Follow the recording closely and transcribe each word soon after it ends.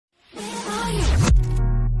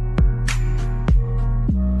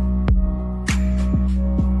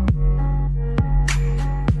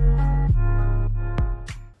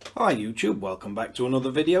Hi YouTube, welcome back to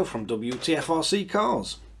another video from Wtf Rc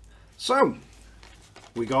Cars. So,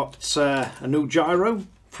 we got a new gyro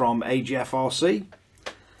from AGFRC,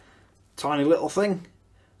 tiny little thing,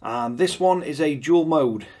 and this one is a dual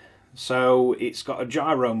mode. So it's got a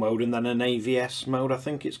gyro mode and then an AVS mode, I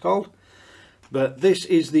think it's called. But this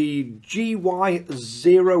is the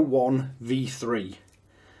GY01 V3,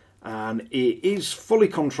 and it is fully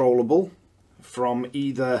controllable from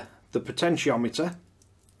either the potentiometer.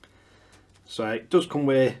 So it does come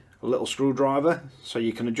with a little screwdriver, so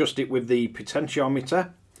you can adjust it with the potentiometer,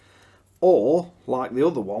 or like the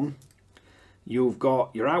other one, you've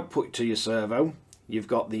got your output to your servo, you've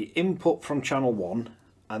got the input from channel 1,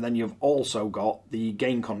 and then you've also got the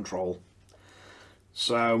gain control.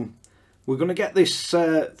 So we're going to get this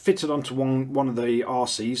fitted onto one of the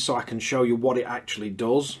RCs so I can show you what it actually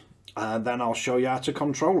does. Then I'll show you how to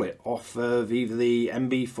control it off of either the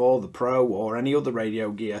MB4, the Pro, or any other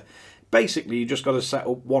radio gear. Basically, you just got to set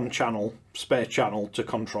up one channel, spare channel, to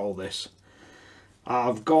control this.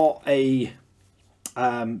 I've got a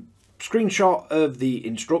screenshot of the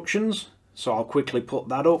instructions, so I'll quickly put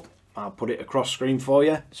that up. I'll put it across screen for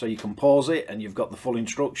you, so you can pause it and you've got the full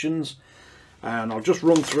instructions. And I'll just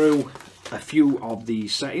run through a few of the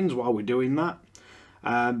settings while we're doing that.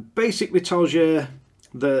 Basically tells you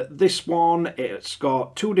that this one, it's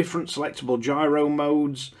got two different selectable gyro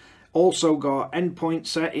modes. Also got endpoint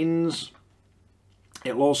settings.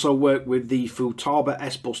 It'll also work with the Futaba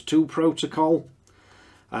SBus2 protocol.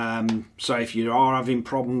 So if you are having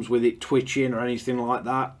problems with it twitching or anything like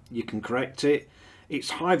that, you can correct it.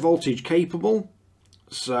 It's high voltage capable,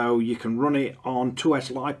 so you can run it on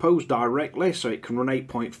 2S LiPos directly, so it can run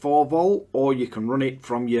 8.4 volt, or you can run it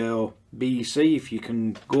from your BEC if you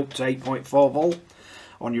can go up to 8.4 volt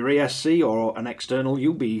on your ESC, or an external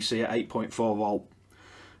UBEC at 8.4 volt.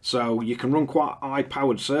 So you can run quite high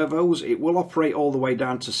powered servos. It will operate all the way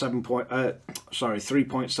down to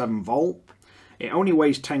 3.7 volt. It only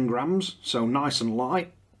weighs 10 grams, so nice and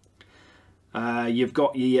light. You've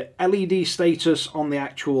got your LED status on the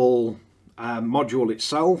actual module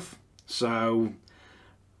itself. So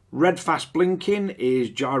red fast blinking is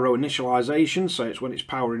gyro initialization, so it's when it's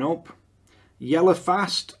powering up. Yellow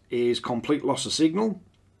fast is complete loss of signal.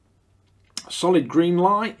 Solid green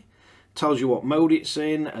light tells you what mode it's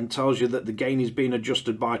in and tells you that the gain is being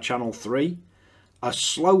adjusted by channel 3. A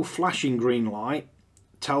slow flashing green light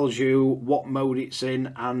tells you what mode it's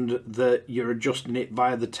in and that you're adjusting it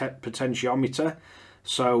via the potentiometer.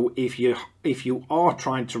 So if you are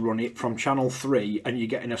trying to run it from channel 3 and you're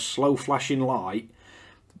getting a slow flashing light,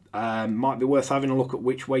 might be worth having a look at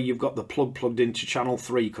which way you've got the plug plugged into channel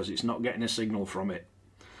 3, because it's not getting a signal from it.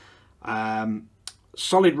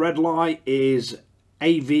 Solid red light is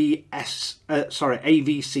AVCS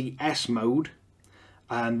mode,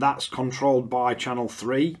 and that's controlled by channel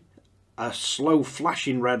 3. A slow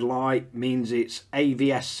flashing red light means it's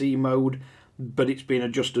AVSC mode, but it's been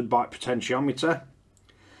adjusted by potentiometer.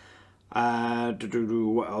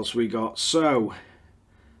 What else we got? So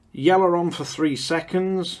yellow on for 3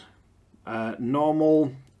 seconds,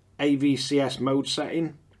 normal AVCS mode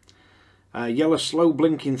setting. Yellow slow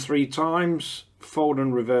blinking 3 times, forward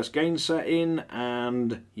and reverse gain setting,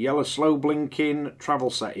 and yellow slow blinking travel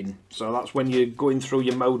setting. So that's when you're going through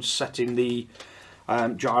your modes, setting the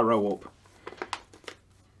gyro up.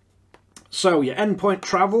 So your endpoint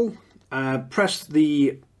travel, press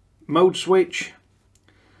the mode switch.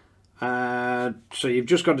 So you've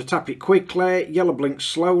just got to tap it quickly. Yellow blinks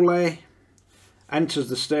slowly, enters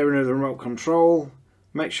the steering of the remote control.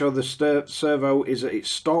 Make sure the servo is at its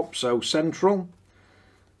stop, so central.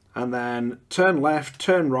 And then turn left,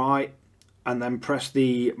 turn right, and then press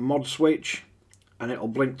the mod switch and it'll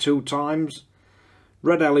blink 2 times.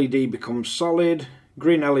 Red LED becomes solid,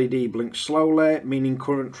 green LED blinks slowly, meaning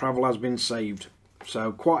current travel has been saved.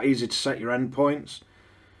 So quite easy to set your endpoints.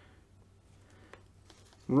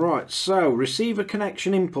 Right, so receiver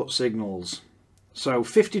connection input signals. So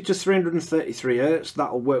 50 to 333 Hz,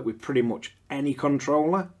 that'll work with pretty much any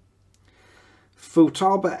controller.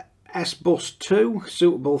 Futaba SBus2,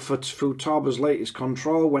 suitable for Futaba's latest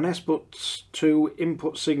control. When SBus2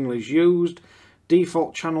 input signal is used,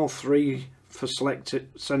 default channel 3 for selected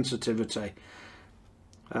sensitivity,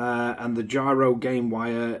 and the gyro gain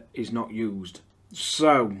wire is not used.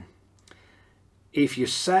 So if you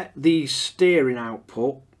set the steering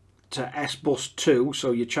output to SBus2,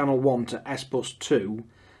 so your channel 1 to SBus2,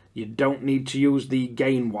 you don't need to use the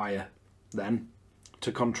gain wire then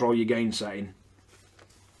to control your gain setting.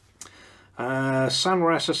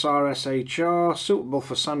 Sandra SSR SHR, suitable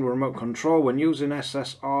for Sandra remote control. When using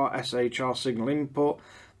SSR SHR signal input,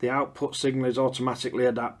 the output signal is automatically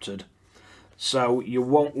adapted. So you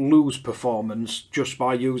won't lose performance just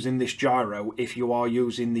by using this gyro if you are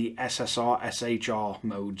using the SSR, SHR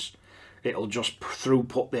modes. It'll just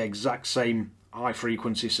throughput the exact same high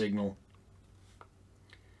frequency signal.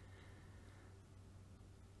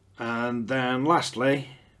 And then lastly,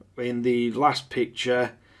 in the last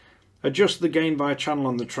picture, adjust the gain by channel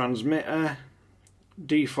on the transmitter.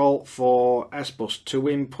 Default for S-Bus 2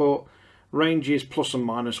 input. Range is plus and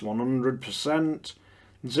minus 100%.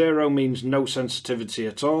 0 means no sensitivity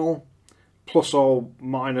at all. Plus or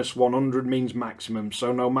minus 100 means maximum.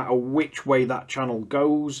 So no matter which way that channel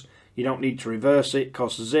goes, you don't need to reverse it,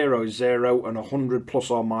 because 0 is 0 and 100 plus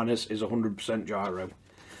or minus is 100% gyro.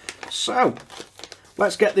 So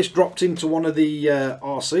let's get this dropped into one of the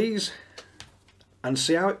RCs and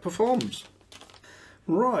see how it performs.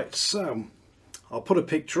 Right, so I'll put a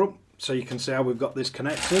picture up so you can see how we've got this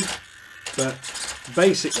connected. But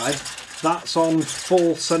basically, that's on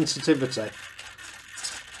full sensitivity.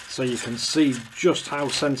 So you can see just how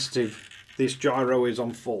sensitive this gyro is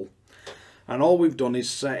on full. And all we've done is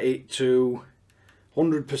set it to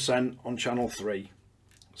 100% on channel 3.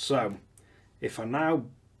 So if I now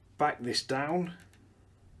back this down,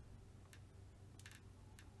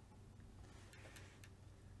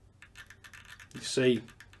 you see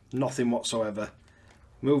nothing whatsoever.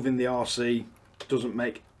 Moving the RC doesn't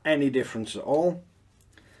make any difference at all.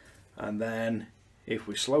 And then if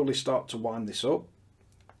we slowly start to wind this up,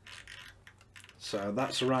 so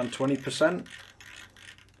that's around 20%,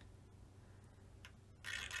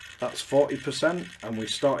 that's 40%, and we're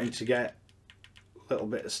starting to get a little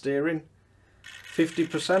bit of steering.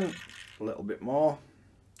 50%, a little bit more.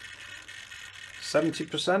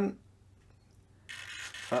 70%,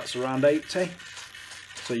 that's around 80.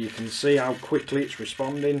 So you can see how quickly it's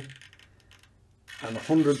responding. And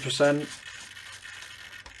 100%.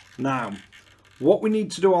 Now, what we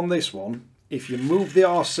need to do on this one, if you move the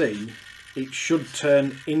RC, it should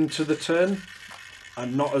turn into the turn,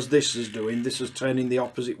 and not as this is doing. This is turning the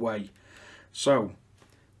opposite way. So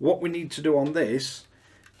what we need to do on this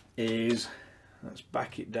is, let's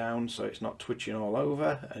back it down so it's not twitching all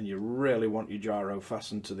over, and you really want your gyro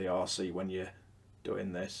fastened to the RC when you're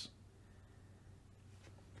doing this.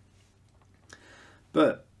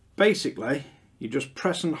 But basically, you just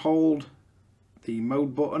press and hold the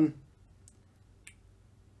mode button,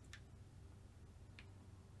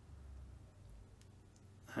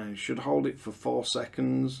 and you should hold it for 4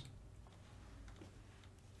 seconds,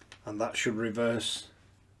 and that should reverse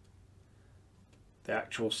the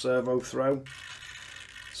actual servo throw.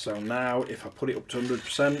 So now if I put it up to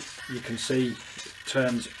 100%, you can see it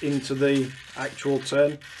turns into the actual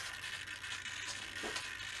turn.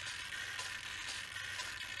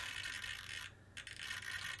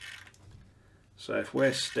 So if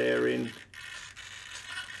we're steering,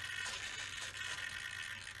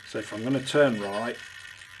 so if I'm going to turn right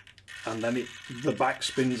and then the back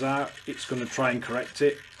spins out, it's going to try and correct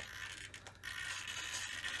it.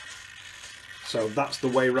 So that's the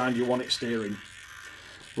way around you want it steering.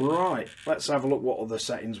 Right, let's have a look what other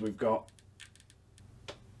settings we've got.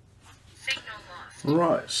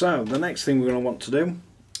 Right, so the next thing we're going to want to do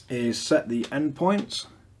is set the endpoints.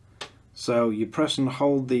 So you press and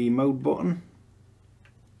hold the mode button.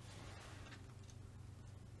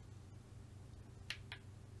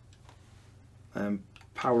 And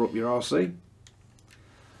power up your RC.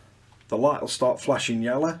 The light will start flashing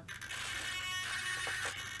yellow.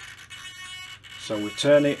 So we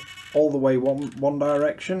turn it all the way one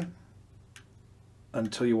direction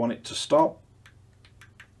until you want it to stop.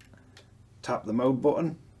 Tap the mode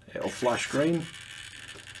button, it'll flash green,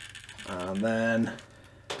 and then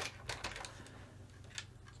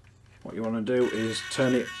what you want to do is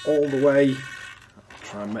turn it all the way. I'll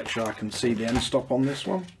try and make sure I can see the end stop on this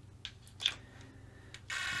one.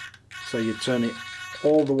 So you turn it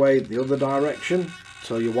all the way the other direction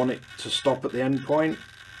till you want it to stop at the end point.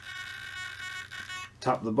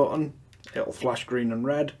 Tap the button, it'll flash green and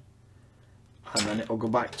red, and then it'll go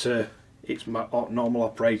back to its normal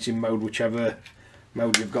operating mode, whichever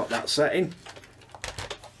mode you've got that setting.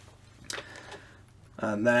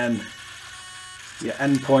 And then your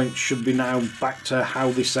endpoint should be now back to how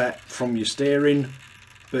they set from your steering,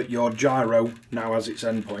 but your gyro now has its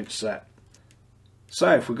endpoint set.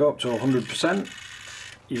 So if we go up to 100%,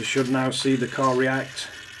 you should now see the car react.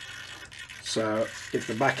 So if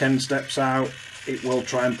the back end steps out, it will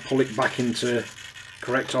try and pull it back into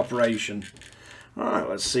correct operation. Alright,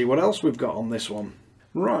 let's see what else we've got on this one.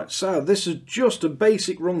 Right, so this is just a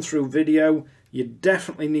basic run through video. You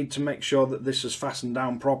definitely need to make sure that this is fastened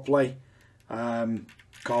down properly,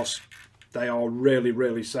 because They are really,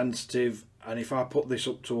 really sensitive, and if I put this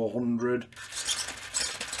up to 100,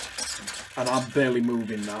 and I'm barely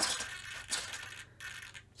moving that,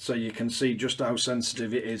 so you can see just how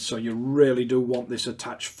sensitive it is. So you really do want this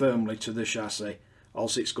attached firmly to the chassis,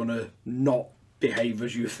 else it's going to not behave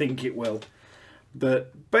as you think it will.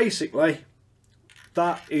 But basically,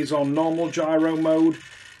 that is on normal gyro mode,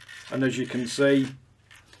 and as you can see,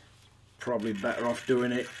 probably better off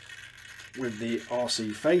doing it with the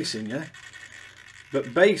RC facing you.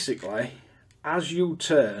 But basically, as you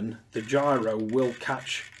turn, the gyro will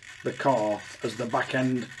catch the car as the back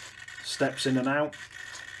end steps in and out,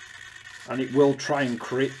 and it will try and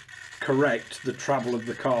correct the travel of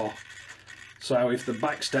the car. So if the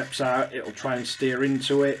back steps out, it'll try and steer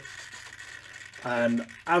into it. And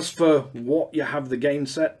as for what you have the gain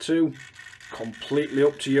set to, completely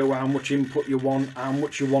up to you how much input you want, how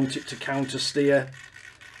much you want it to counter steer.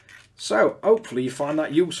 So hopefully you find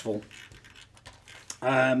that useful.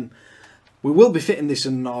 We will be fitting this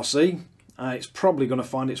in an RC. It's probably going to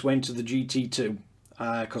find its way into the GT2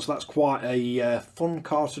 because that's quite a fun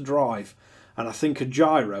car to drive, and I think a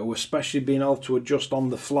gyro, especially being able to adjust on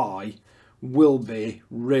the fly, will be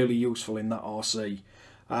really useful in that RC.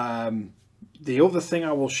 The other thing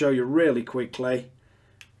I will show you really quickly,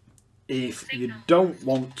 if you don't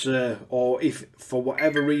want to, or if for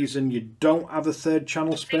whatever reason you don't have a third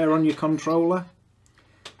channel spare on your controller,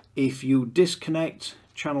 if you disconnect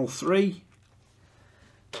channel 3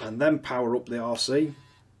 and then power up the RC,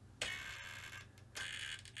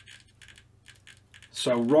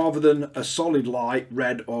 so rather than a solid light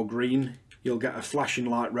red or green, you'll get a flashing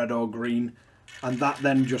light red or green, and that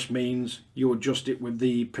then just means you adjust it with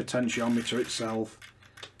the potentiometer itself.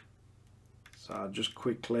 So I'll just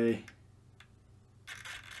quickly,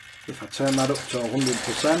 if I turn that up to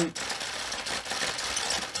 100%,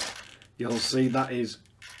 you'll see that is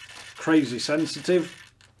crazy sensitive.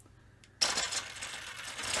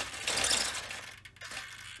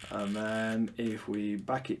 And then if we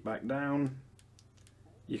back it back down,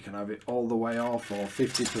 you can have it all the way off, or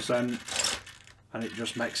 50%, and it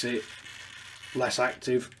just makes it less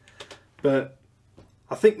active. But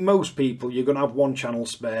I think most people, you're going to have one channel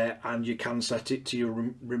spare, and you can set it to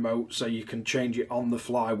your remote so you can change it on the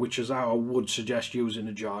fly, which is how I would suggest using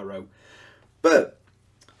a gyro. But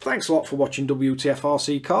thanks a lot for watching WTF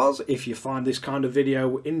RC Cars. If you find this kind of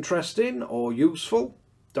video interesting or useful,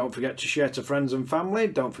 don't forget to share to friends and family,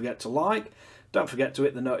 don't forget to like, don't forget to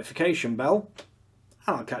hit the notification bell,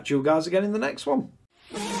 and I'll catch you guys again in the next one.